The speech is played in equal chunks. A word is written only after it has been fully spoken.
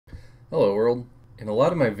Hello world. In a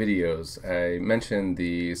lot of my videos I mentioned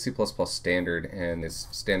the C++ standard and its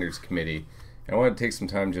standards committee, and I want to take some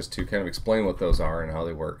time just to kind of explain what those are and how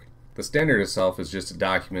they work. The standard itself is just a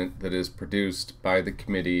document that is produced by the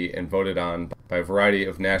committee and voted on by a variety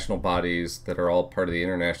of national bodies that are all part of the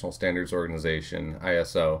International Standards Organization,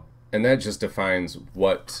 ISO, and that just defines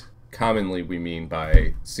what commonly we mean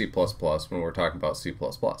by C++ when we're talking about C++.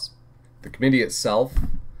 The committee itself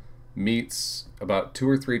meets about 2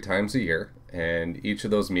 or 3 times a year, and each of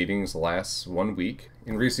those meetings lasts 1 week.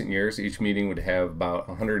 In recent years, each meeting would have about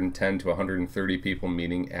 110 to 130 people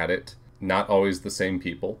meeting at it, not always the same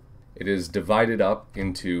people. It is divided up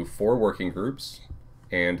into 4 working groups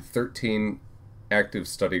and 13 active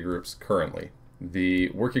study groups currently. The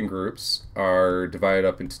working groups are divided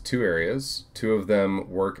up into 2 areas. 2 of them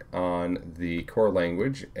work on the core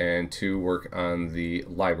language and 2 work on the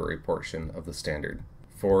library portion of the standard.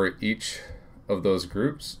 For each of those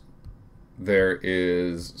groups, there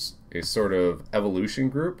is a sort of evolution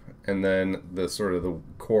group and then the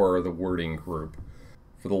core, the wording group.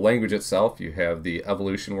 For the language itself, you have the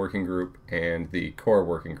evolution working group and the core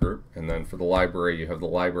working group, and then for the library, you have the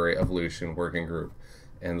library evolution working group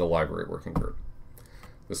and the library working group.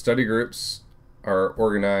 The study groups are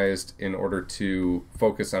organized in order to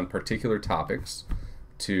focus on particular topics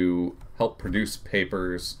to help produce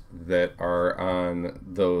papers that are on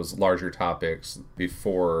those larger topics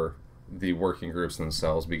before the working groups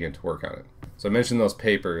themselves begin to work on it. So I mentioned those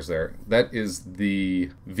papers there. That is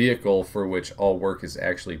the vehicle for which all work is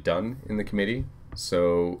actually done in the committee.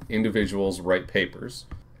 So individuals write papers,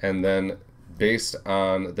 and then based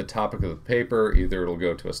on the topic of the paper, either it'll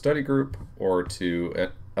go to a study group or to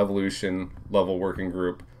an evolution level working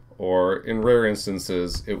group, or in rare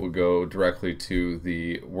instances it will go directly to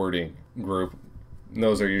the wording group. And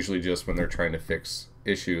those are usually just when they're trying to fix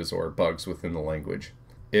issues or bugs within the language.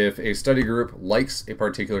 If a study group likes a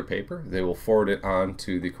particular paper, they will forward it on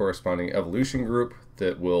to the corresponding evolution group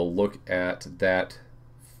that will look at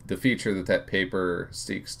the feature that paper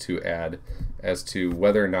seeks to add as to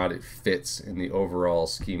whether or not it fits in the overall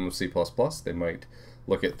scheme of C++. They might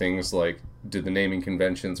look at things like, do the naming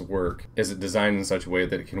conventions work? Is it designed in such a way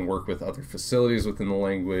that it can work with other facilities within the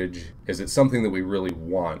language? Is it something that we really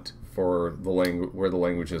want for the where the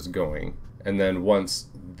language is going? And then once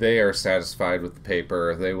they are satisfied with the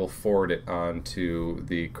paper, they will forward it on to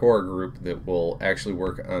the core group that will actually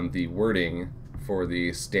work on the wording for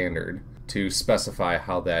the standard to specify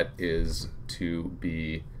how that is to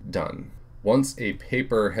be done. Once a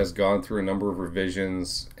paper has gone through a number of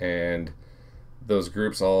revisions and those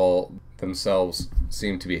groups all themselves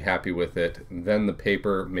seem to be happy with it, then the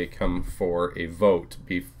paper may come for a vote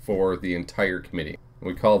before the entire committee.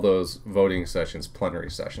 We call those voting sessions plenary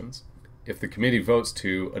sessions. If the committee votes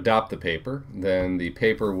to adopt the paper, then the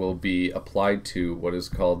paper will be applied to what is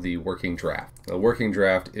called the working draft. The working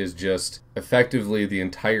draft is just effectively the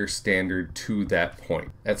entire standard to that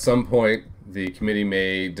point. At some point, the committee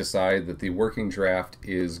may decide that the working draft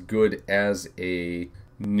is good as a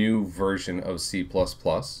new version of C++.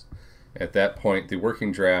 At that point, the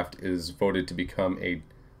working draft is voted to become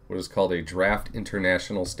what is called a Draft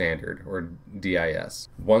International Standard, or DIS.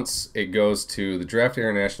 Once it goes to the Draft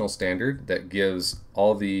International Standard, that gives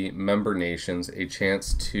all the member nations a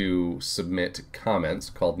chance to submit comments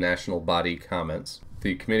called national body comments.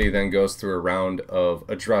 The committee then goes through a round of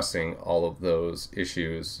addressing all of those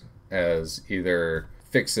issues as either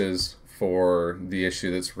fixes for the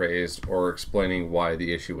issue that's raised or explaining why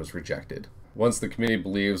the issue was rejected. Once the committee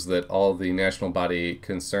believes that all the national body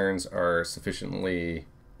concerns are sufficiently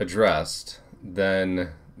addressed, then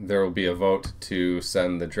there will be a vote to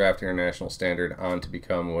send the Draft International Standard on to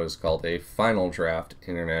become what is called a Final Draft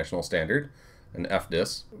International Standard, an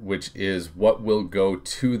FDIS, which is what will go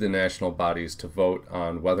to the national bodies to vote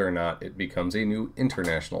on whether or not it becomes a new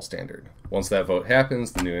international standard. Once that vote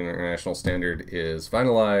happens, the new international standard is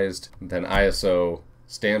finalized, then ISO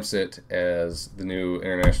stamps it as the new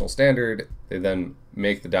international standard. They then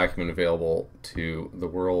make the document available to the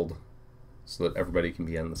world so that everybody can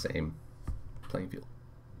be on the same playing field.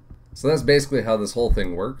 So that's basically how this whole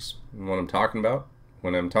thing works and what I'm talking about.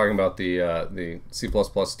 When I'm talking about the C++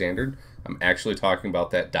 standard, I'm actually talking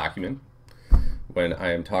about that document. When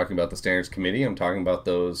I am talking about the standards committee, I'm talking about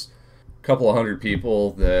those couple of hundred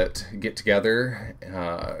people that get together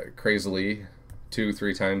crazily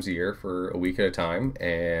 2-3 times a year for a week at a time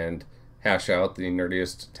and hash out the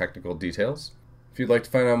nerdiest technical details. If you'd like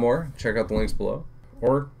to find out more, check out the links below,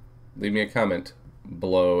 or leave me a comment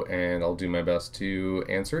below and I'll do my best to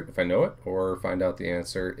answer it if I know it, or find out the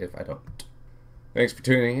answer if I don't. Thanks for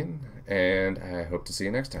tuning in, and I hope to see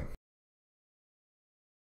you next time.